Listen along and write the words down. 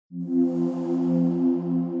We'll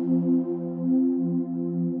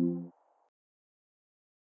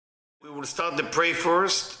start the pray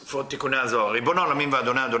first for Tikkunei Zohar. ריבון העולמים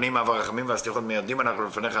ואדוני אדונים אב הרחמים והסליחות מיידים אנחנו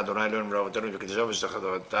לפניך אדוני אלוהינו ולאבותינו וקדשנו ושתך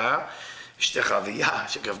תורתה אשתך אביה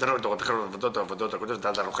שקרבתנו לתורתך ולעבודות העבודות הקודש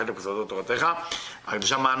נתת לנו חלק בסודות תורתך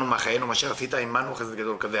הקדושה מענו מחיינו מה שעשית עמנו חסד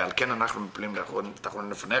גדול כזה על כן אנחנו מפלים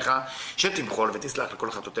תחתונים לפניך שתמחול ותסלח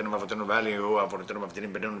לכל חטאותינו ואבותינו ואל יהיו עוונותינו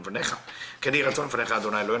מבדילים בינינו לבניך כן יהי רצון לפניך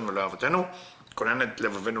אדוני אלוהינו ולאבותינו כונן את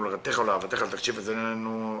לבבנו לרתך ולאהבתך לתקשיב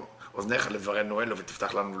אזנינו אוזניך לדברנו אלו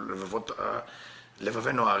ותפתח לנו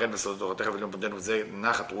לבבנו הערל בסודות תורתך ולאום פנינו וזה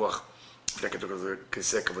נחת רוח פלקת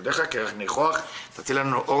כיסא כבודיך כרך ניחוח תציל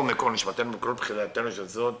לנו אור מקור נשמתנו בכל בחילתנו של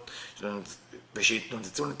זאת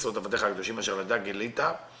ושיתנוצצו ניצות עבדיך הקדושים אשר לדע גילית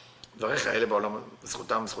דבריך אלה בעולם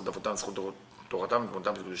זכותם זכות אבותם זכות תורתם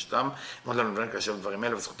ותמותם וקדושתם מאוד לנו לבן כאשר דברים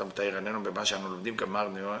אלה וזכותם תאיר עינינו במה שאנו לומדים כמר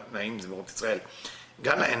נעים זמירות ישראל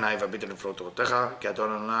גן לעיניי והביט על נפלאות תורתך, כי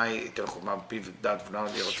אדון אדוני ייתן חוכמה בפיו ודעת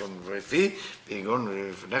ונאמר לי רצון ופי, ויגון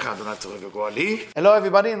לפניך אדוני צורך וגואלי. Hello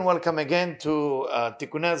everybody and welcome again to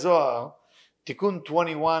Tikkunei Zohar, Tikkun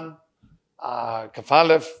 21, כף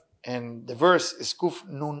א', and the verse is קוף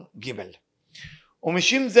נון ג'.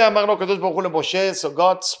 ומשום זה אמר לו הקדוש ברוך הוא למשה, so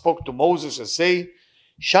God spoke to Moses and say,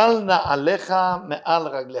 של נעליך מעל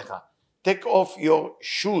רגליך, take off your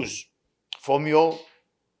shoes from your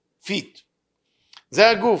feet. זה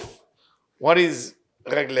הגוף. What is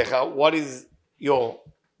רגליך? What is your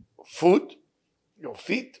foot? Your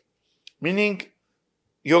feet? Meaning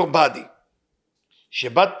your body.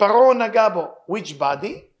 שבת פרעה נגע בו. Which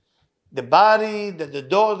body? The body that the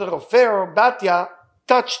daughter of Pharaoh, Batya,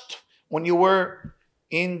 touched when you were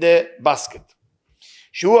in the basket.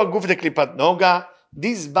 שהוא הגוף לקליפת נוגה.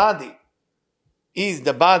 This body is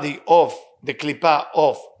the body of the קליפה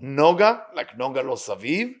of נוגה, like נוגה לא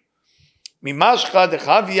סביב. ממשחה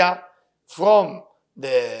דחביה, from the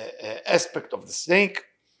aspect of the snake,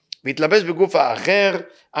 והתלבש בגוף האחר,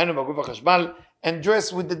 היינו בגוף החשמל, and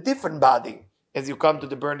dress with the different body, as you come to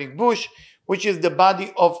the burning bush, which is the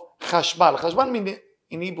body of חשמל. חשמל means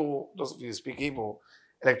in Hebrew, those of you who speak Hebrew,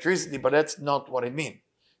 electricity, but that's not what it means.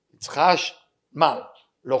 It's חשמל,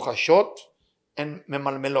 לוחשות and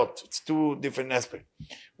ממלמלות. It's two different aspects.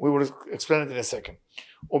 We will explain it in a second.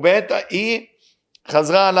 ובעת ההיא,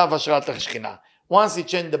 חזרה עליו השראת השכינה. Once he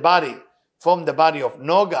changed the body from the body of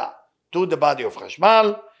Noga to the body of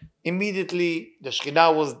חשמל, immediately the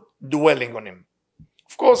Shekhinah was dwelling on him.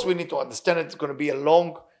 Of course we need to understand it. It's going to be a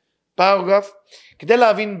long paragraph. כדי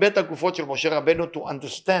להבין בית הגופות של משה רבנו, to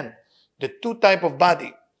understand the two type of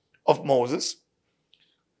body of Moses,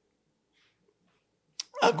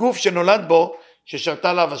 הגוף שנולד בו ששרתה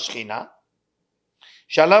עליו השכינה,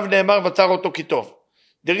 שעליו נאמר וצר אותו כי טוב.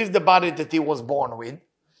 There is the body that he was born with,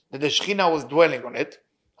 that the Shekhinah was dwelling on it.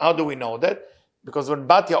 How do we know that? Because when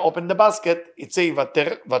Batya opened the basket, it says,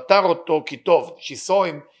 Vatar oto kitov. She saw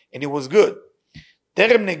him and he was good.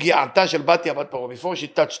 טרם נגיעתה של בתיה בת פרעה, before she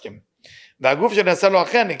touched him. והגוף שנעשה לו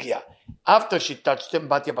אחרי הנגיעה. After she touched him,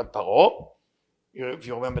 בתיה בת פרעה, if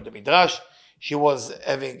you remember the Midrash, she was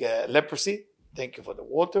having leprosy. Thank you for the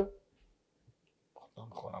water.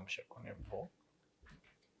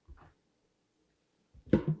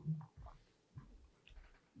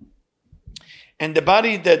 And the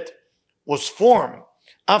body that was formed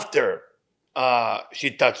after she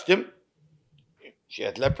touched him, she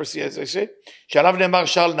had leprosy, as I said, שעליו נאמר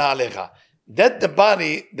של נעליך. That the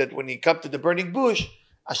body that when he came to the burning bush,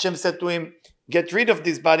 Hashem said to him, get rid of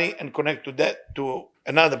this body and connect to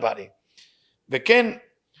another body. וכן,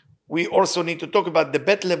 we also need to talk about the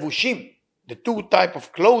bet levushim, the two type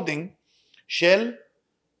of clothing של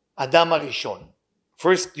אדם הראשון,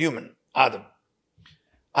 first human, Adam.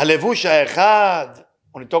 הלבוש האחד,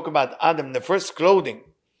 when we talk about Adam, the first clothing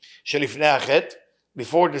שלפני החטא,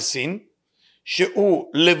 before the sin,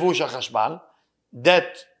 שהוא לבוש החשמל,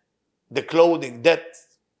 that the clothing, that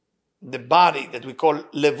the body that we call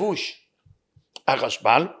לבוש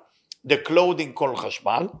החשמל, the clothing called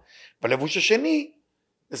חשמל, והלבוש השני,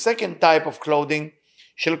 the second type of clothing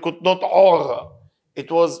של כותנות עור, it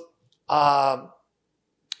was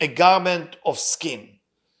a garment of skin.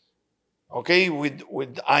 Okay,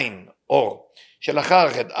 with עין, אור, שלאחר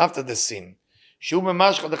החטא, after the sin, שהוא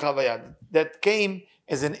ממש חדך ויד, that came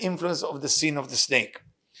as an influence of the sin of the snake.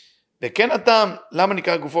 וכן הטעם, למה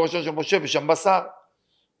נקרא גופו ראשון של משה ושם בשר?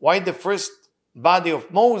 Why the first body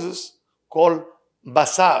of Moses called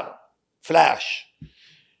בשר, flesh,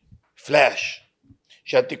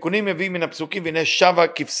 שהתיקונים מביאים מן הפסוקים, והנה שווה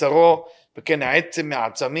כבשרו, וכן העצם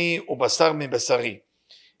מעצמי ובשר מבשרי.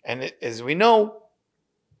 And as we know,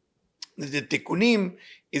 the Tikkunim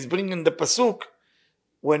is bringing the pasuk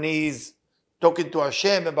when he's talking to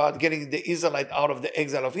Hashem about getting the Israelite out of the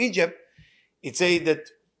exile of Egypt, it says that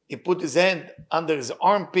he put his hand under his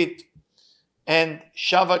armpit and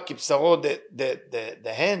Shava Kipsaro,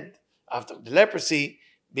 the hand after the leprosy,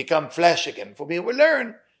 become flesh again. For me, we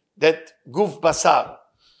learn that Guf Basar.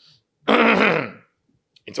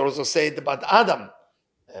 It's also said about Adam,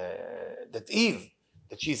 that Eve,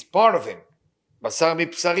 that she's part of him. Basar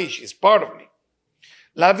mipsari, she's part of me.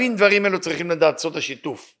 להבין דברים אלו צריכים לדעת סוד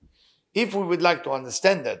השיתוף. If we would like to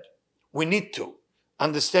understand that, we need to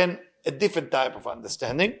understand a different type of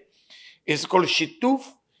understanding. It's called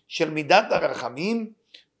שיתוף של מידת הרחמים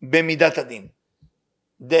במידת הדין.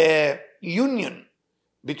 The union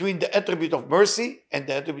between the attribute of mercy and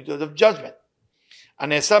the attribute of judgment.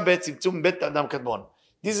 הנעשה בצמצום בית אדם קדמון.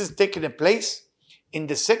 This is taking a place in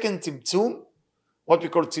the second צמצום, what we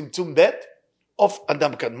call צמצום בית of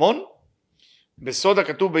אדם קדמון. בסוד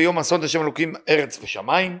הכתוב ביום הסוד השם אלוקים ארץ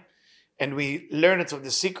ושמיים, and we learn it from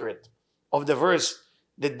the secret of the verse,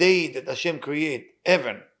 the day that Hashem created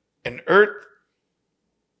heaven and earth,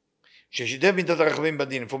 ששיתף מידת הרחמים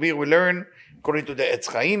בדין. For here we learn, according to the Etz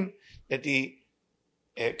Chaim, that he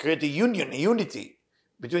created a union, a unity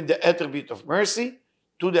between the attribute of mercy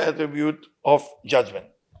to the attribute of judgment.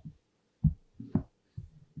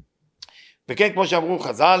 וכן כמו שאמרו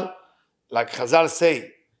חז"ל, like חז"ל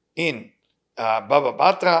say in Baba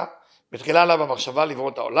Batra, בתחילה לה במחשבה לברוא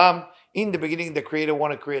את העולם. In the beginning the creator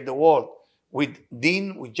wanted to create the world with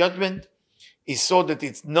din, with judgment. He saw that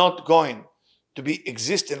it's not going to be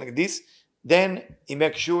existing like this. Then he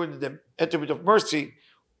makes sure that the attribute of mercy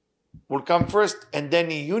will come first, and then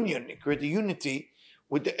he create a unity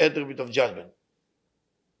with the attribute of judgment.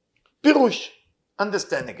 פירוש,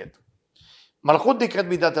 understanding it. מלכות נקראת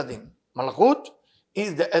מידת הדין. מלכות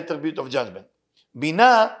is the attribute of judgment.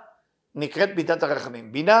 בינה נקראת מידת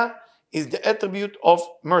הרחמים. בינה is the attribute of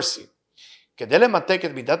mercy. כדי למתק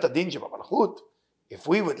את מידת הדין שבמלכות, if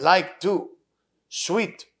we would like to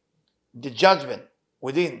sweet the judgment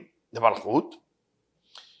within the מלכות,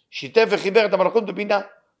 שיתף וחיבר את המלכות בבינה.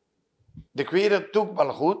 The creator took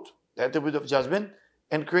מלכות, the attribute of judgment,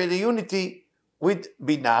 and created a unity with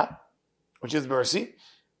בינה, which is mercy,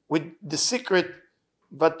 with the secret,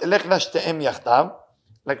 ותלכנה שתיהם יחדיו,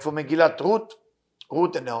 like for Megillat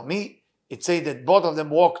Ruth and Naomi, it says that both of them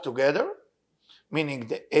walk together, meaning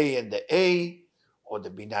the A and the A, or the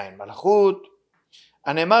בינה and מלכות.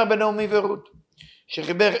 הנאמר בנעמי ורות,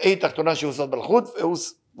 שחיבר A תחתונה שהוא סוד מלכות,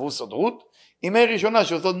 והוא סוד רות, עם A ראשונה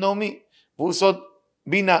שהוא סוד נעמי, והוא סוד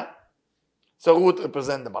בינה. So Ruth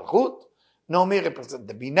represents the Malchut, Naomi represents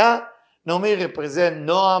the Bina, Naomi represents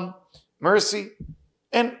Noam, mercy,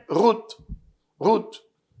 and Ruth,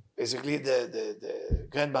 basically the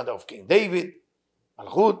grandmother of King David,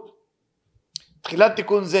 Malchut. תחילת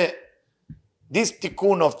תיקון זה, this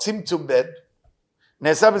תיקון of צמצום ב'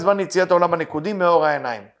 נעשה בזמן יציאת העולם הנקודי מאור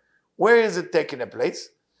העיניים. Where is it taking a place?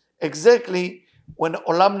 Exactly when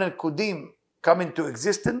עולם נקודים come into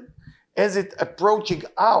existence, as it approaching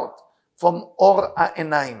out from Or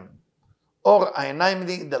HaEnaim. Or HaEnaim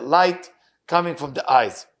meaning the light coming from the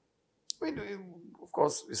eyes. Of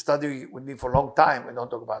course, we study with me for a long time. We don't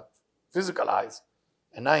talk about physical eyes.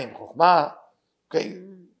 Enaim, Chokhmah. Okay,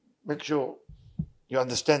 make sure you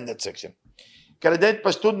understand that section. כעל ידי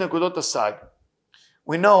התפשטות נקודות הסג,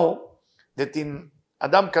 we know that in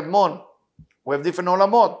Adam Kadmon, we have different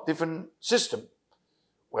olamot, different system.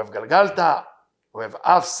 We have Galgalta, we have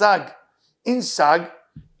Av Sag. In Sag,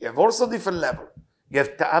 you have also different level. You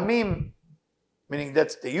have Ta'amim, meaning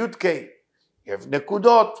that's the Yud K. You have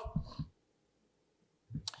Nekudot.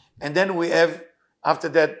 And then we have, after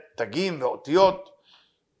that, Tagim, Ve'otiyot,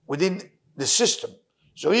 within the system.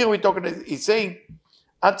 So here we're talking, he's saying,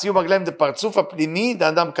 עד סיום הגליים זה פרצוף הפנימי,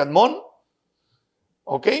 האדם קדמון,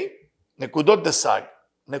 אוקיי? נקודות דסג.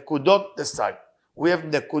 נקודות דסג. We have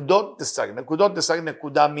נקודות דסג. נקודות דסג,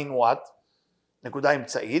 נקודה mean what? נקודה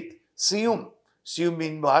אמצעית. סיום. סיום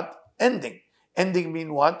mean what? Ending. Ending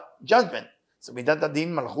mean what? Judgment. So מידת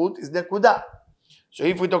הדין מלכות is נקודה. So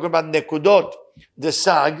if we talk about נקודות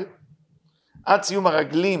דסג, עד סיום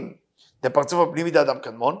הרגלים, זה פרצוף הפנימי האדם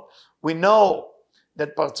קדמון, we know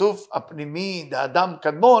that פרצוף הפנימי האדם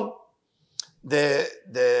קדמון,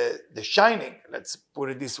 the shining, let's put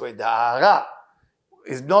it this way, the הארה,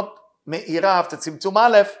 is not מאירה after צמצום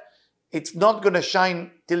א', it's not going to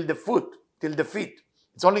shine till the foot, till the feet.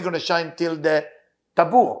 It's only going to shine till the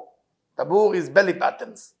tabur. Tabur is belly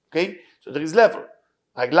buttons, okay? So there is level.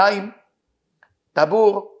 רגליים,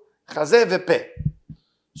 tabur, חזה ופה.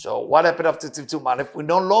 So what happened after צמצום א'? We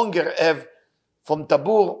no longer have from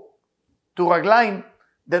tabur to רגליים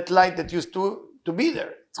that light that used to be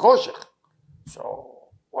there. It's choshech. So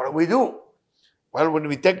what do? Well, when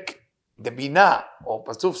we take the Binah or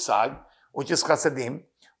Pasuf Sag, which is Chasadim,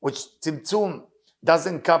 which Tzimtzum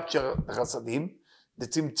doesn't capture the Chasadim, the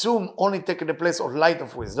Tzimtzum only takes the place of light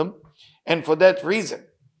of wisdom, and for that reason,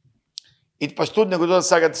 התפשטות נקודות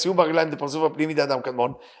הסג עד סיום הרגליים דפרצוף הפנימי דאדם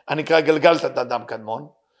קדמון, הנקרא גלגלתא דאדם קדמון.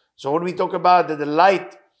 So when we talk about that the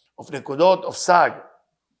light of נקודות of sag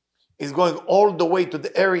is going all the way to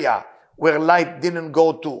the area where light didn't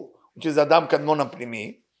go to, which is אדם קדמון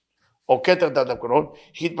הפנימי, או כתר דאדם קדמון,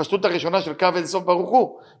 שהתפשטות הראשונה של קו אין סוף ברוך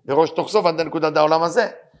הוא, בראש תוך סוף עד נקודת העולם הזה.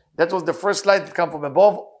 That was the first light that came from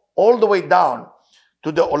above, all the way down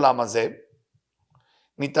to the עולם הזה.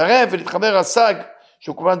 נתערב ולהתחבר הסג,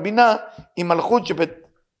 שהוא כמובן בינה, עם מלכות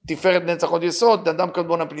שבתפארת נצח עוד יסוד, אדם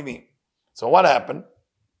קדמון הפנימי. So what happened?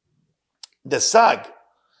 The sag,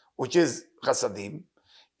 which is chasadim,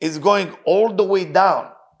 is going all the way down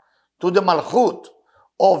to the malchut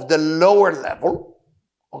of the lower level,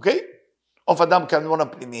 okay? of אדם קדמון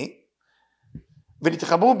הפנימי,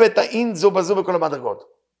 ונתחברו בתאין זו בזו בכל המדרגות.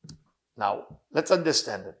 Now, let's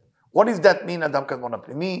understand it. What does that mean, אדם קדמון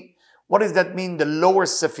הפנימי? What does that mean, the lower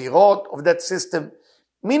sefirot of that system?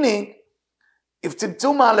 Meaning, if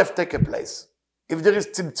Tzimtzum Aleph take a place, if there is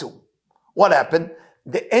Tzimtzum, what happened?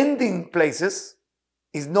 The ending places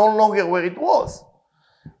is no longer where it was.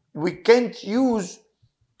 We can't use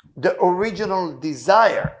the original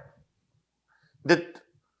desire that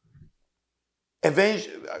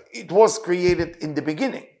eventually it was created in the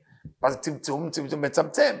beginning. But Tzimtzum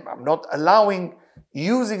Metzamtzem. I'm not allowing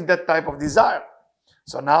using that type of desire.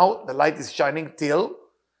 So now the light is shining till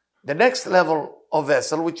the next level of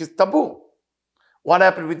vessel, which is tabur. What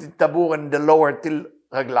happened with the tabur and the lower till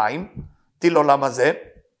raglaim, till olam hazeh?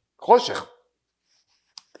 Choshech.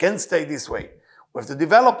 It can't stay this way. We have to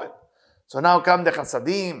develop it. So now come the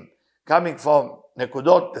chasadim, coming from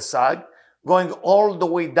nekudot, the sag, going all the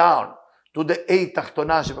way down to the A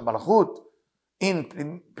tachtona shebemalchut, in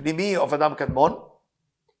pnimi of Adam Kadmon,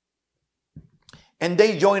 and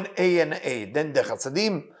they join A and A. Then the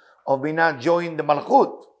chasadim of Binah join the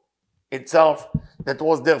malchut itself that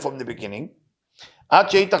was there from the beginning. And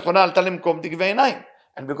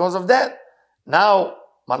because of that, now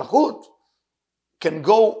malchut can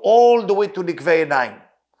go all the way to nikvei enayim.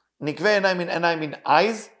 Nikvei enayim mean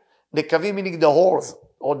eyes. Nekavim meaning the holes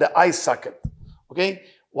or the eye socket. Okay?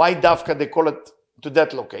 Why dafka they call it to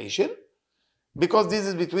that location? Because this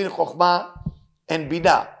is between chokhmah and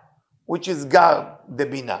binah, which is guard the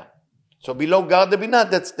binah. So below guard the binah,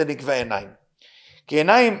 that's the nikvei enayim. כי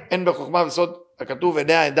עיניים אין בחוכמה וסוד הכתוב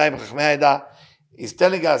עיני הידיים וחכמי העדה is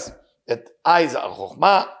telling us that eyes are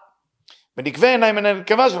חוכמה ונקבי עיניים אין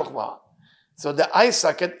הנקבה של חוכמה. So the eye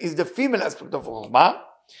socket is the female aspect of חוכמה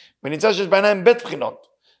ונמצא שיש בעיניים בית בחינות.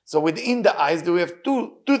 So within the eyes we have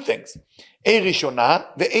two things, A ראשונה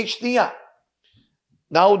ו-A שנייה.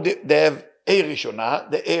 Now they have A ראשונה,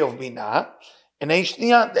 the A of בינה, and A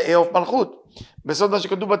שנייה, the A of מלכות. בסוד מה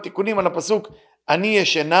שכתוב בתיקונים על הפסוק אני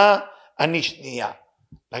ישנה אני שנייה.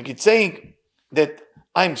 Like it's saying that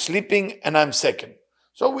I'm sleeping and I'm second.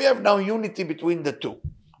 So we have now unity between the two.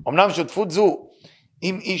 אמנם שותפות זו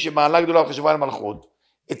עם איש שמעלה גדולה וחשובה למלכות,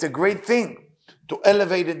 it's a great thing to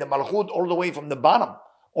elevate in the מלכות all the way from the bottom,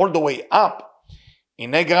 all the way up.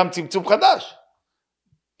 הנה גרם צמצום חדש.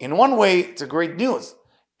 In one way it's a great news.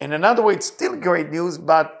 In another way it's still great news,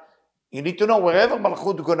 but you need to know wherever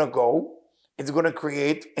מלכות is going to go, it's going to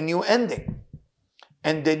create a new ending.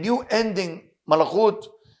 And the new ending, Malachut,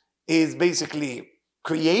 is basically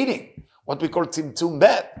creating what we call Tzimtzum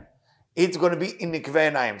Bet. It's going to be in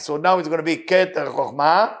Nikvei Enayim. So now it's going to be Keter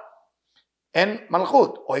Chokhmah and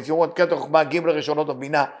Malchut. Or if you want Keter Chokhmah, Gimel Rishonot of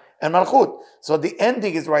Binah and Malchut. So the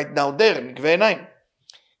ending is right now there, in Nikvei Enayim.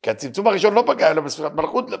 כי הצמצום הראשון לא פגע, אלא בספירת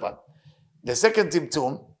מלכות לבד. The second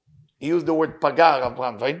צמצום, he used the word פגע,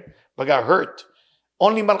 פגע, hurt.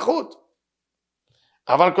 Only מלכות.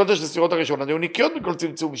 אבל קודש לספירות הראשונות היו נקיות מכל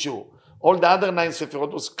צמצום שהוא. All the other 9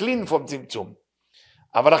 ספירות was clean from צמצום.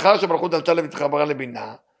 אבל אחר שמלכות עלתה והתחברה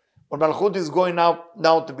לבינה, when מלכות is going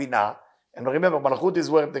now to בינה, and remember, מלכות is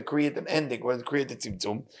where they create an ending, where they create a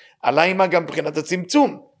צמצום, עלה עימה גם מבחינת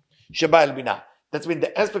הצמצום שבא אל בינה. That's mean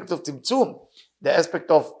the aspect of צמצום, the aspect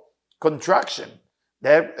of contraction,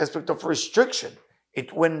 the aspect of restriction,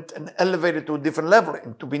 it went and elevated to a different level,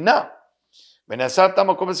 into בינה. ונעשה את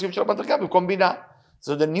המקום הסיום של המדרגה במקום בינה.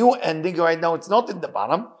 So the new ending right now, it's not in the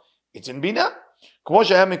bottom, it's in בינה. כמו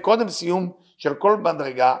שהיה מקודם סיום של כל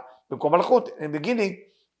מדרגה במקום מלכות. In the beginning,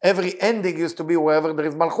 every ending used to be wherever there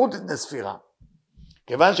is מלכות in the ספירה.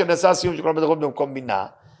 כיוון שנעשה סיום של כל מדרגות במקום בינה,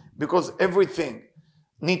 because everything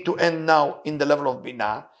need to end now in the level of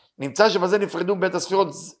בינה, נמצא שבזה נפרדו בית הספירות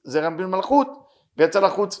זרע בין מלכות, ויצא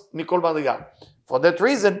לחוץ מכל מדרגה. For that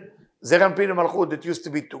reason, זעיר אנפין ומלכות that used to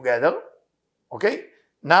be together, okay?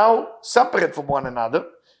 Now separate from one another,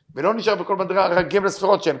 ולא נשאר בכל מדרגה רק ג'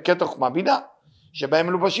 ספירות שהן כתר חוכמה בינה, שבהם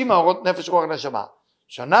מלובשים האורות נפש רוח נשמה.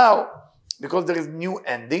 So now, because there is new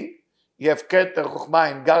ending, you have כתר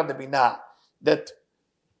חוכמה and גר בינה, that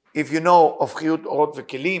if you know of חיות אורות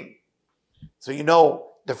וכלים, so you know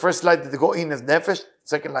the first light that go in is nefesh,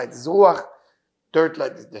 second light is ruach, third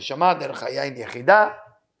light is neshama, then chaya in yechida,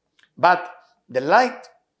 but the light,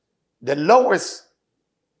 the lowest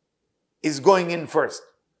is going in first.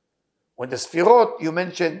 When the sfirot, you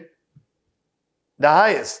mention the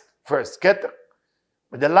highest first, keter.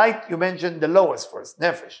 With the light, you mention the lowest first,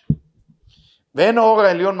 nefesh. ואין האור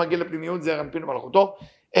העליון מגיע לפנימיות זעיר אנפין ומלכותו,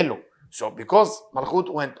 אלו. So because malchut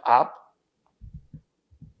went up,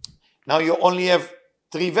 now you only have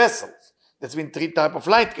 3 vessels. That's means 3 type of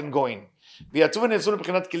light can go in. ויצאו ונעשו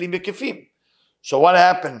לבחינת כלים וכיפים. So what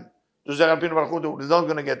happened to זעיר אנפין ומלכות who is not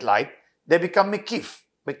going to get light? They become mekif.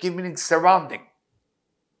 Mekif meaning surrounding.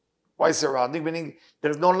 Why surrounding? Meaning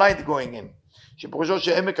there is no light going in. שפירושו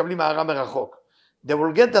שהם מקבלים הארה מרחוק. They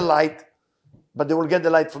will get the light, but they will get the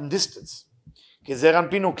light from distance. כי זעיר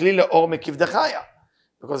אנפין הוא כלי לאור מקיף דחיה.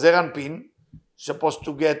 Because זעיר אנפין supposed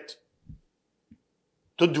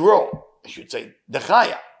to draw, I should say,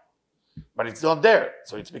 דחיה. But it's not there,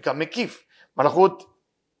 so it's become מקיף. מלכות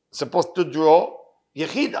supposed to draw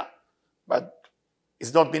יחידה, but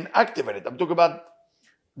it's not been activated. I'm talking about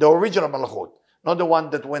the original מלכות, not the one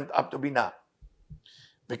that went up to בינה.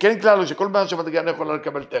 וכן כלל הוא שכל בן שמדרגה אינה יכולה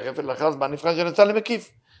לקבל תכף, ולאחר זמן נבחן שנצא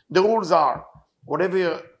למקיף. The rules are,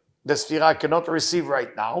 whatever the ספירה cannot receive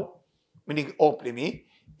right now, meaning אור פנימי,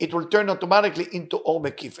 it will turn automatically into אור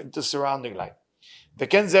מקיף, into surrounding light.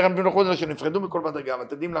 וכן זעיר אנפין ומלכות אלו שנפרדו מכל מדרגה,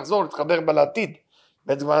 ועתידים לחזור, להתחבר בה לעתיד,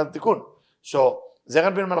 בעצם התיקון. So, זעיר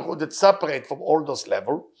אנפין ומלכות that separate from all those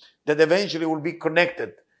levels, that eventually will be connected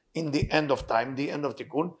in the end of time, the end of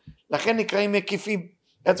תיקון, לכן נקראים מקיפים.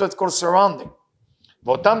 That's what it's called surrounding.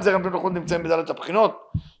 ואותם זעיר אנפין ומלכות נמצאים בדלת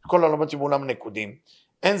הבחינות, כל העולמות שבעולם נקודים.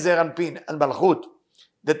 אין זעיר אנפין, אין מלכות,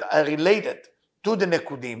 that are related to the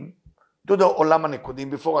נקודים, to the עולם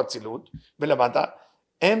הנקודים, before הצילות, ולמטה,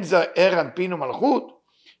 הם זעיר אנפין ומלכות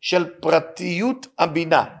של פרטיות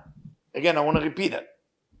הבינה. Again, I want to repeat it.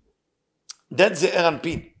 That זעיר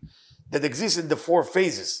אנפין, that exists in the 4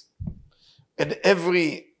 phases, in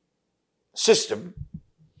every system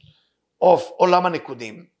of עולם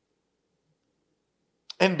הנקודים,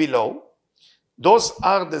 and below, those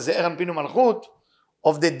are the זעיר אנפין ומלכות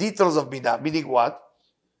of the details of בינה, meaning what?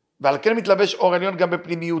 ועל כן מתלבש אור עליון גם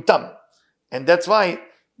בפנימיותם. And that's why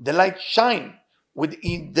the light shine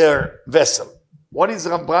within their vessel. What is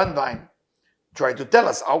Rambrandwein try to tell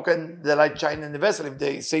us? How can the light shine in the vessel if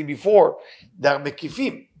they say before they are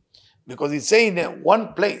mekifim? Because it's saying in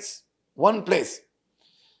one place.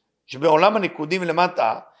 שבעולם הנקודים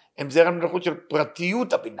למטה הם זעיר המלכות של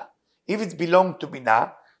פרטיות הבינה. If it belongs to בינה,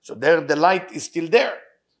 so there the light is still there,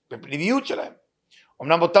 בפנימיות שלהם.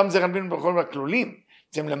 אמנם אותם זעיר המלכות בכל הכלולים,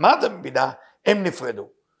 הם למטה מבינה, הם נפרדו.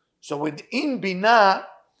 So within בינה,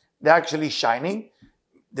 they're actually shining.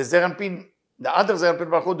 The זעיר אנפין, the other זעיר אנפין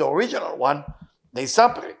מלכות, the original one, they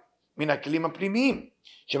separate מן הכלים הפנימיים,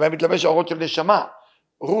 שבהם מתלבש האורות של נשמה,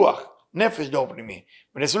 רוח, נפש דור פנימי,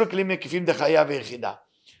 ונעשו לכלים מקיפים דחיה ויחידה.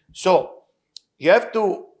 So, you have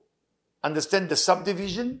to understand the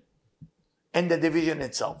subdivision and the division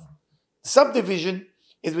itself. The subdivision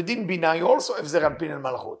is within Binah, you also have זעיר אנפין and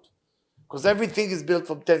Malchut. Because everything is built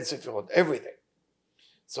from 10 Sefirot, everything.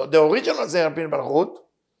 So the original זעיר אנפין and Malchut,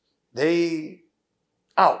 they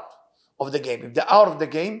out of the game. If they're out of the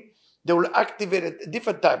game, they will activate a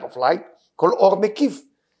different type of light called Or Mekif,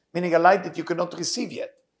 meaning a light that you cannot receive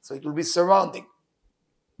yet. So it will be surrounding.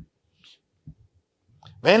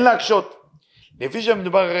 ואין להקשות. לפי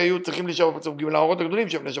שהמדובר הרי היו צריכים להישאר בפסוק ג' האורות הגדולים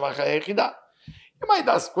שהם נשמה חיי היחידה. You might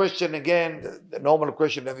ask question again, the normal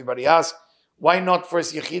question everybody asks, why not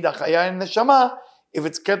first יחידה חיי נשמה if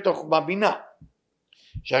it's כתוך בבינה?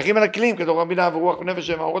 שייכים אל הכלים כתוך בבינה ורוח ונפש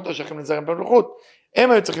שהם האורות השייכים לזעיר אנפין ומלכות,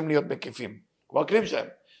 הם היו צריכים להיות מקיפים, כמו הכלים שלהם.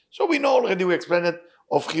 So we know already, we explained it,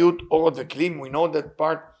 of חיות אורות וכלים, we know that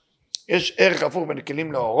part, יש ערך הפוך בין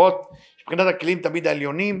כלים לאורות, מבחינת הכלים תמיד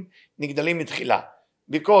העליונים נגדלים מתחילה.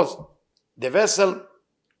 Because the vessel,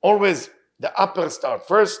 always the upper start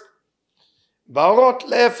first, והאורות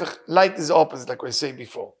להפך, light is opposite like we said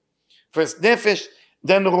before. First נפש,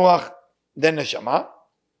 then רוח, then נשמה,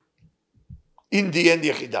 in the end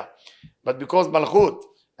יחידה. But because מלכות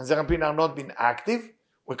and זעיר אנפין are not been active,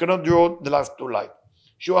 we cannot draw the last 2 light.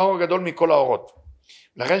 שהוא האור הגדול מכל האורות.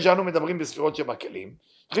 לכן שאנו מדברים בספירות שבכלים,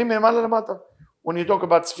 צריכים ממעלה למטה. when you talk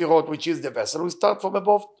about Sfirot, which is the vessel, we start from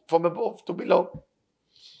above to below.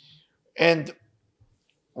 And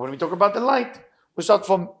when we talk about the light, we start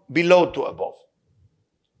from below to above.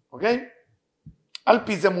 אוקיי? על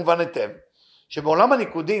פי זה מובן היטב, שבעולם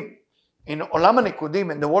הניקודים, עולם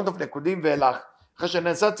הניקודים, in the world of ניקודים ואילך, אחרי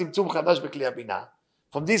שנעשה צמצום חדש בכלי הבינה,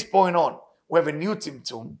 from this point on, we have a new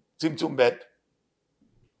צמצום ב',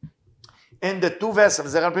 and the two vessels,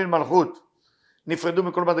 זעיר אנפין ומלכות, נפרדו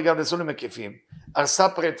מכל מדרגה ונעשו למקיפים, are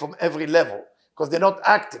separate from every level, because they're not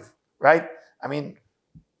active, right? I mean,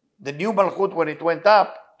 the new malchut, when it went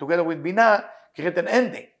up, together with Binah, create an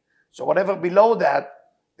ending. So whatever below that,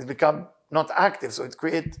 is become not active, so it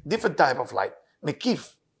creates different type of light,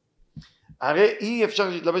 מקיף. הרי אי אפשר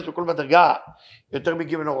להתלבש בכל מדרגה יותר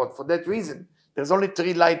מגיל אורות. For that reason, there's only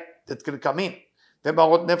 3 light that can come in.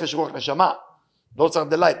 ומאורות נפש, רוח, נשמה. Those are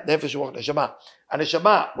the light, נפש, רוח, נשמה.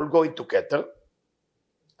 הנשמה will go into כתר,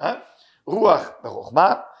 רוח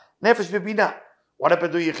בחוכמה, נפש בבינה. What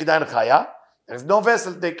happened to יחידה אין חיה? There's no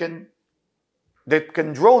vessel that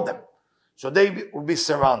can draw them. So they will be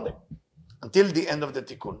surrounded until the end of the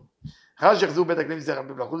Tikkun. אחרי שיחזרו בית הכלים זעיר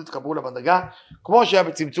אנפין ומלכות, יתחברו למדרגה, כמו שהיה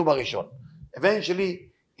בצמצום הראשון. Eventually,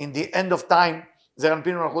 in the end of time, זעיר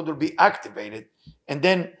אנפין ומלכות will be activated, and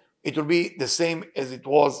then it will be the same as it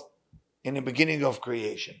was in the beginning of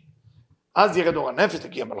creation. אז ירד אור הנפש,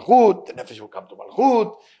 תגיע מלכות, the נפש will come to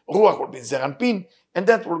מלכות, רוח will be in זעיר אנפין, and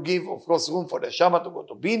that will give, of course, room for the neshama to go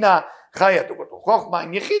to bina, chaya to go to chokhmah,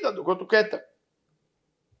 and yechida to go to keter.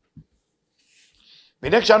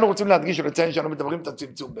 והנה כשאנו רוצים להדגיש ולציין שאנו מדברים את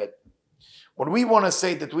הצמצום ב'. When we want to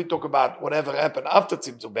say that we talk about whatever happened after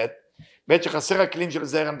צמצום ב', בעת שחסר הכלים של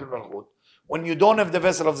זעיר אנפין ומלכות, when you don't have the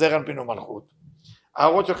vessel of זעיר אנפין ומלכות,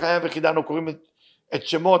 האורות של חיי ויחידה אנו קוראים את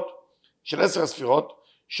שמות של 10 הספירות,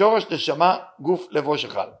 שורש, נשמה, גוף, לבוש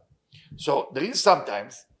אחד. So there is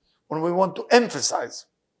sometimes when we want to emphasize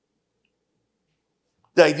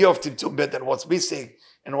the idea of צמצום ב' and what's missing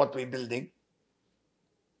and what we're building,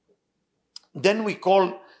 then we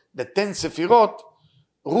call the 10 ספירות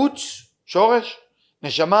roots, שורש,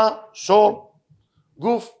 נשמה, soul,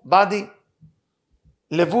 גוף, body,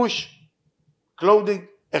 לבוש, clothing,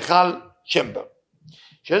 היכל, chamber.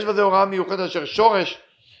 שיש בזה הוראה מיוחדת אשר שורש,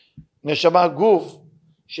 נשמה, גוף,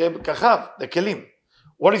 שהם ככב, the כלים.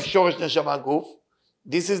 What is שורש, נשמה, גוף?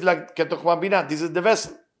 This is like כתוכמה בינה, this is the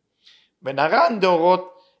vessel. בנהרן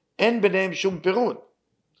דאורות אין ביניהם שום פירוד.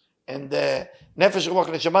 And נפש, רוח,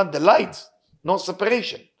 נשמה, the lights, no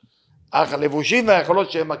separation. אך הלבושים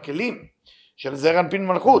והיכולות שהם הכלים של זעיר אנפין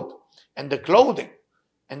ומלכות, and the clothing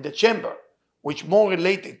and the chamber, which more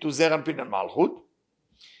related to זעיר אנפין ומלכות,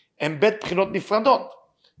 הם בית בחינות נפרדות.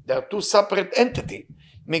 They are two separate entities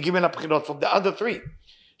מגימל הבחינות from the other 3,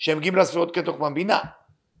 שהם גימל הספירות כתוכמה בינה,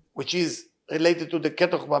 which is related to the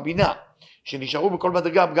כתוכמה בינה, שנשארו בכל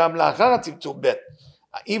מדרגה גם לאחר הצמצום ב'.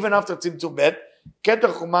 Even after צמצום ב',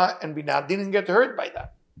 כתוכמה and בינה didn't get hurt by that.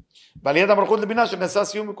 בעליית המלכות לבינה שנעשה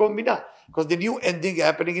סיום מקום בינה, because the new ending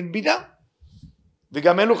happening in בינה.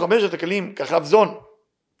 וגם אלו 5 הכלים ככב זון,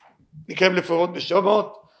 נקראים לפרות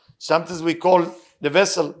בשמות. Sometimes we call the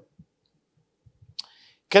vessel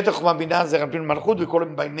כתוכמה בינה זעיר אנפין ומלכות, we call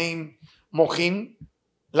them by name מוחין,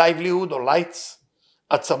 livelihood or lights,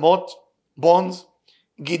 עצמות, bones,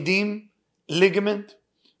 גידים, ligament,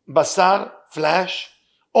 בשר, flesh,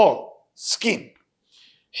 or skin.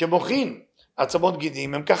 שמוחין עצמות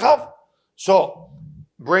גידים הם ככב. So,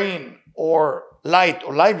 brain or light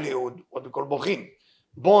or livelihood, what we call מוחין,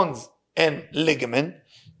 bones and ligament,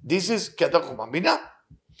 this is כתר חומה בינה.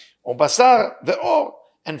 או בשר ואור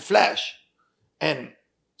and flesh and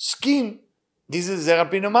skin, this is זעיר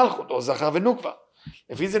אנפין ומלכות, או זכר ונוקבה.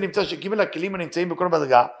 לפי זה נמצא שגימל הכלים הנמצאים בכל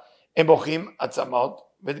מדרגה, הם מוחים עצמות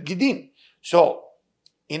וגידים. So,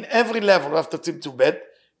 in every level after צמצום ב',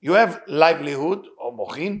 you have livelihood, or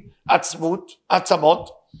מוחין,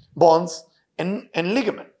 עצמות, bones, and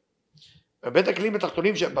ligament. ובית הכלים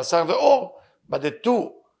התחתונים שהם בשר ואור, but the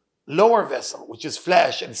 2 lower vessel, which is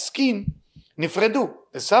flesh and skin, נפרדו,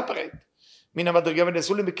 they separate. מן המדרגה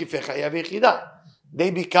ונעשו למקיפי חיה ויחידה.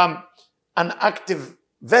 They become an active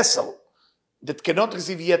vessel that cannot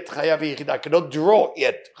receive yet חיה ויחידה, cannot draw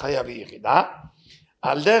yet חיה ויחידה.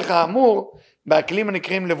 על דרך האמור, בהכלים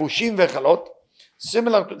הנקראים לבושים והיכלות,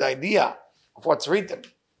 similar to the idea of what's written,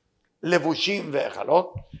 לבושים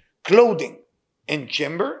והיכלות, clothing and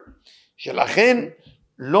chamber, שלכן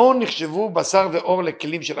לא נחשבו בשר ואור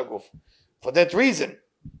לכלים של הגוף. For that reason,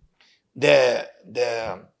 the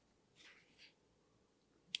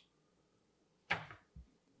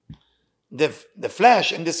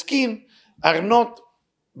flesh and the skin are not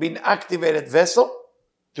being activated vessel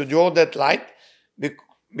to draw that light,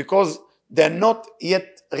 because they're not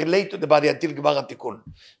yet related to the body until גמר התיקון.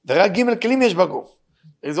 ורק ג' כלים יש בגוף.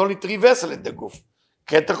 There is only 3 vessels in the גוף.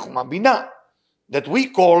 כתר חומה בינה, that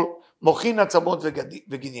we call מוחין עצמות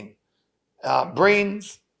וגידים.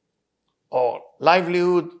 Brains, or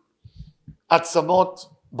livelihood, עצמות,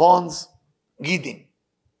 bones, גידים,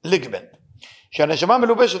 ligament. שהנשמה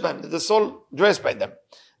מלובשת בהם, the soul dressed by them.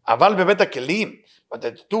 אבל בבית הכלים, but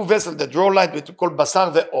the 2 vessels that draw light, we call בשר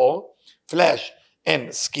ועור, flesh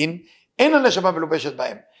and skin, אין הנשמה מלובשת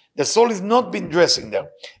בהם. The soul is not been dressing there.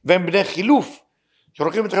 והם בני חילוף,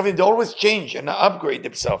 שהולכים מתחלפים, they always change and upgrade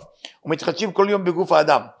themselves. ומתחדשים כל יום בגוף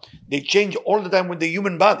האדם. They change all the time with the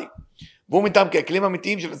human body. והוא מטעם כי הכלים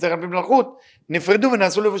האמיתיים של זרע על פי מלכות, נפרדו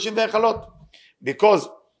ונעשו לבושים והיכלות. Because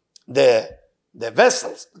the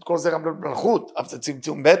vessels, that call זרע על פי מלכות, after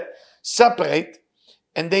צמצום ב', separate,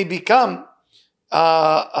 and they become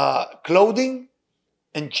clothing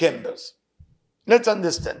and chambers. Let's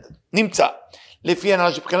understand it. נמצא, לפי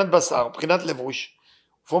הנהלה שבחינת בשר, בחינת לבוש,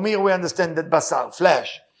 from here we understand that בשר, flesh,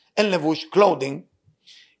 and לבוש, clothing,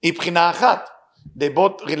 היא בחינה אחת. They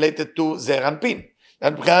both related to זעיר אנפין.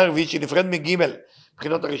 הבחינה הרביעית שהיא נפרד מגימל,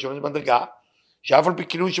 בחינות הראשונות במדרגה, שאף על פי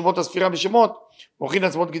כינוי שמות הספירה בשמות, מוחין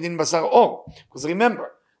עצמות גידין בשר אור. Because remember,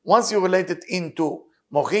 once you relate it into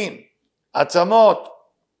מוחין, עצמות,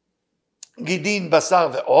 גידין בשר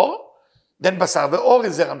ואור, then בשר ואור is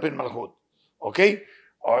זעיר אנפין מלכות. Okay?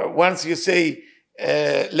 Or once you say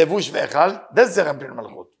לבוש ואכל, that's זעיר אנפין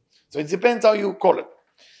מלכות. So it depends how you call it.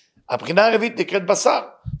 הבחינה הרביעית נקראת בשר.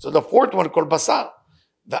 So the fourth one called בשר.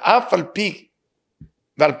 ואף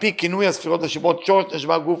על פי כינוי הספירות השמות שורש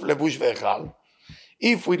נשמה גוף לבוש ואכל.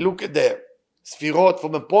 If we look at the ספירות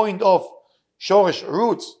from a point of שורש,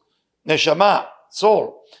 roots, נשמה,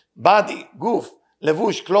 soul, body, גוף,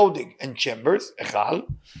 לבוש, clothing and chambers, אכל,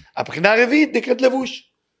 הבחינה הרביעית נקראת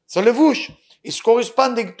לבוש. So לבוש is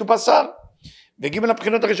corresponding to בשר. וגימל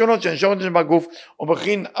הבחינות הראשונות שהן שורש נשמה גוף או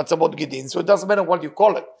מכין עצמות גידין. So it doesn't matter what you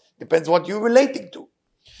call it. Depends what you're relating to.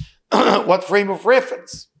 What frame of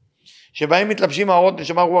reference. שבהם מתלבשים האורות,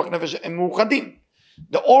 נשמה, רוח, נפש, הם מאוחדים.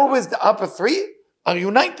 Always the upper 3 are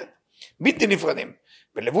united. בלתי נפרדים.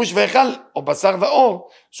 ולבוש ואכל, או בשר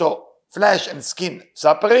ואור, so flesh and skin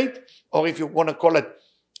separate, or if you want to call it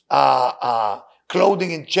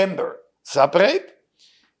clothing and chamber separate,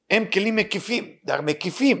 הם כלים מקיפים. They are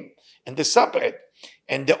מקיפים, and they separate.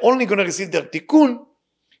 And they're only going to receive their tikkun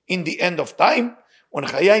in the end of time, when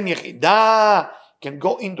חיין יחידה can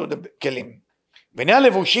go into the כלים. והנה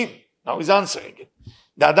הלבושים, now he's answering it.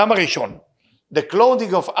 The Adam הראשון, the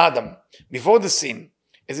clothing of Adam before the sin,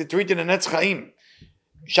 as it written in עץ חיים,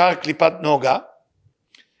 שער קליפת נוגה,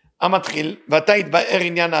 המתחיל, ואתה יתבאר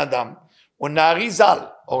עניין האדם, ונערי ז"ל,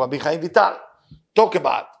 או רבי חיים ויטל, talk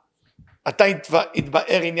about, אתה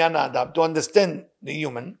יתבאר עניין האדם, to understand the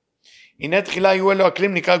human, הנה תחילה היו אלו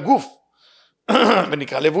הכלים נקרא גוף,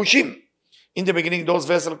 ונקרא לבושים. In the beginning those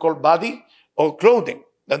vessels called body or clothing,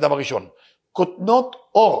 the Adam הראשון. Could not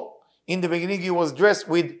or, in the beginning he was dressed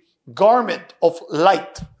with garment of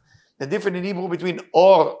light. The difference in Hebrew between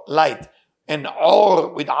or light and or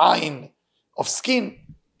with ayin of skin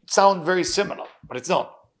sound very similar, but it's not.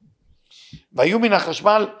 והיו מן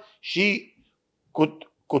החשמל שהיא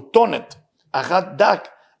כותונת, אחת דק,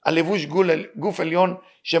 הלבוש גוף עליון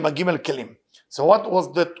שמגיעים אל כלים. So what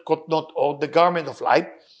was the kotnot or the garment of light?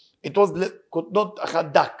 It was kotnot אחת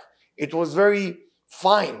דק. It was very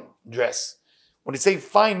fine dress. When you say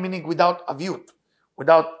fine, meaning without aviut,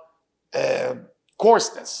 without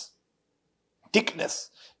coarseness, thickness,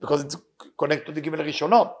 because it's connected to the גימל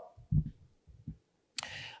הראשונות.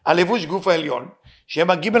 הלבוש גוף העליון, שהם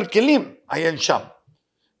הגימל כלים, עיין שם.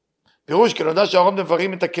 פירוש, כי נודע שהאורות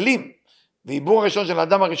מבררים את הכלים, ועיבור הראשון של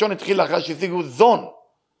האדם הראשון התחיל אחרי שהשיגו זון,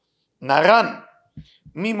 נרן,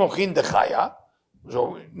 ממוחין דחיה, so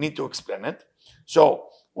we need to explain it. So,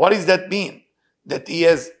 what does that mean? That he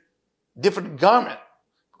has different garment,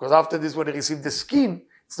 because after this when he received the skin,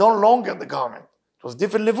 it's no longer the garment, it was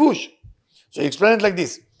different levush. So he explained it like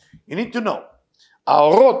this. You need to know,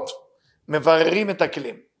 האורות מבררים את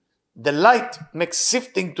הכלים. The light makes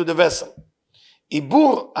sifting to the vessel.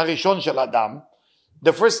 עיבור הראשון של האדם,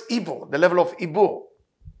 the first עיבור, the level of עיבור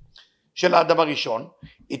של האדם הראשון,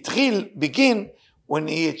 התחיל, begin, when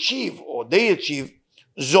he achieve, or they achieve,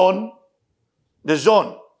 זון, the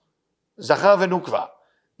זון, זכר ונוקבה,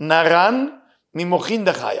 נרן ממוחין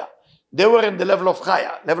דחיה. They were in the level of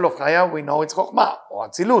חיה. Level of חיה, we know it's חוכמה, או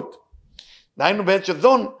אצילות. דהיינו בעת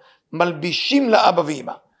שזון, מלבישים לאבא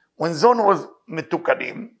ואמא. When זון was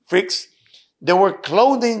מתוקנים, fixed, they were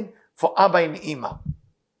clothing for אבא and אמא.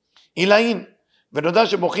 אילאין, ונודע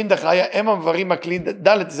שמוחין דחיה, הם המברים הכלי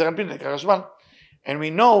ד' זרע אנפין, נקרא חשמל. And we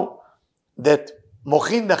know that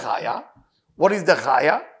mochin the chaya. What is the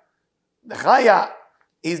chaya? The chaya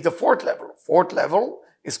is the fourth level. Fourth level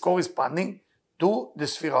is corresponding to the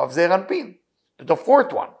sphere of Zeir Anpin, to the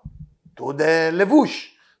fourth one, to the levush,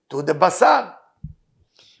 to the basar.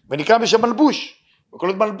 ונקרא בשם מלבוש,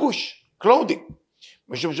 וקורא לו מלבוש, clothing.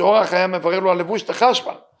 משום שאור החיה מברר לו הלבוש את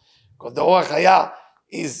החשמל. Because the אור החיה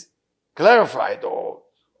is clarified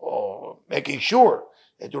or making sure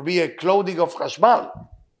it will be a clothing of חשמל.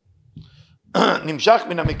 נמשך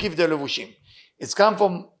מן המקיף די לבושים. It's come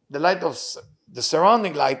from the light of the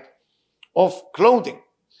surrounding light of clothing.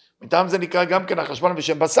 מטעם זה נקרא גם כן החשמל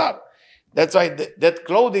בשם בשר. That's why that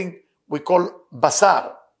clothing we call בשר,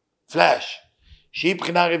 flesh. שהיא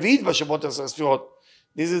בחינה רביעית בשמות 10 ספירות.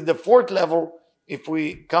 This is the fourth level if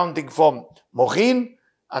we counting from מוחין,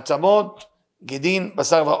 עצמות, גידין,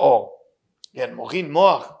 בשר ועור. כן, מוחין,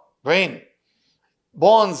 מוח, brain,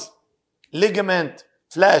 bones, ligament,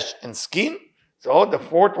 flesh and skin. So the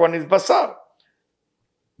fourth one is בשר.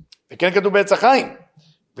 וכן כתוב בעץ החיים,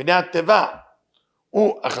 בני התיבה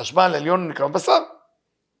הוא החשמל העליון נקרא בשר.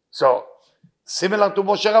 So similar to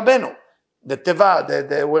משה רבנו. The teva,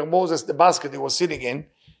 where Moses, the basket he was sitting in,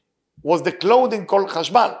 was the clothing called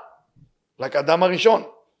chashmal, like Adam HaRishon,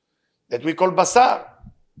 that we call basar.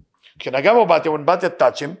 כשנגע בו בתיה, when בתיה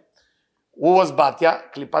touched him, who was בתיה?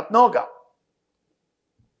 קליפת נוגה.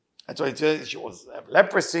 That's why it says she was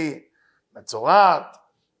leprosy, מצורעת,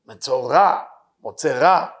 מצורע,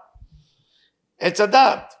 מוצרה. עץ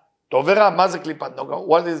הדת, טוב ורע, מה זה קליפת נוגה?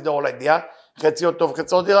 What is the whole idea? חציו טוב,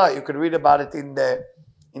 חציו רע. You can read about it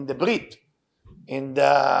in the Brit. In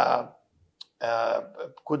the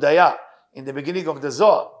Kudaya, in the beginning of the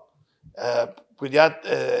Zohar, Kudayat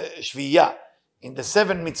Shviya, in the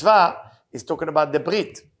 7th mitzvah, he's talking about the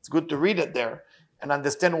Brit. It's good to read it there and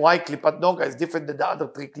understand why Klipat Noga is different than the other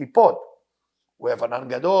 3 Klipot. We have Anan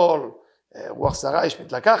Gadol, Ruach Sarah, Ish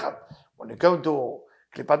Mitlakachat. When you come to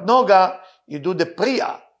Klipat Noga, you do the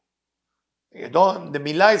Priya. You don't, the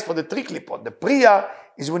Milah is for the 3 Klipot. The Priya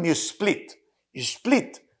is when you split. You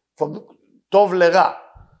split from טוב לרע.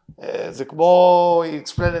 זה כמו, he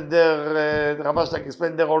explained it there, רבשתק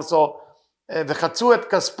explained there also, וחצו את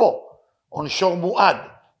כספו, on שור מועד.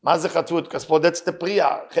 מה זה חצו את כספו? That's the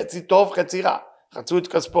פריאה, חצי טוב, חצי רע. חצו את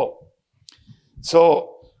כספו. So,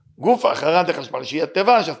 גוף אחרת החשמל, שהיא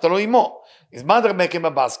הטבע, שאתה לא עמו. His mother make him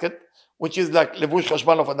a basket, which is like לבוש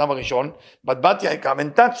חשמל of אדם הראשון, but בתיה come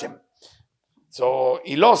and touch him. So,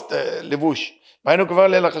 he lost לבוש. והיינו כבר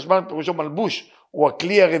ליל החשמל, פירושו מלבוש, הוא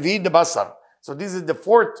הכלי הרביעי דבשר. So this is the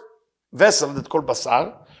fourth vessel that called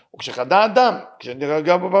basar. וכשחדה אדם,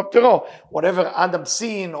 כשנרגע בבפטרו, whatever Adam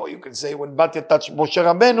seen, or you can say when בתיה touched משה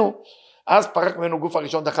רבנו, אז פרק ממנו גוף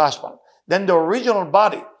הראשון החשמל. Then the original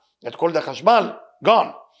body that called החשמל,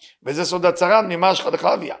 gone. וזה סוד הצרת ממש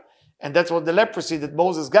חדחביה. And that's what the leprosy that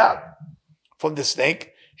Moses got from the snake,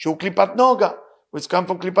 שהוא קליפת נוגה, which come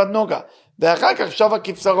from קליפת נוגה. ואחר כך שווה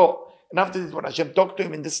כבשרו. And after this, when Hashem talked to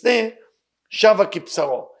him in the snare, שווה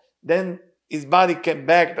כבשרו. Then his body came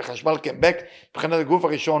back, the חשמל came back, מבחינת הגוף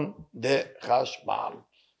הראשון, the חשמל.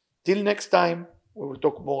 Till next time, we will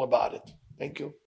talk more about it. Thank you.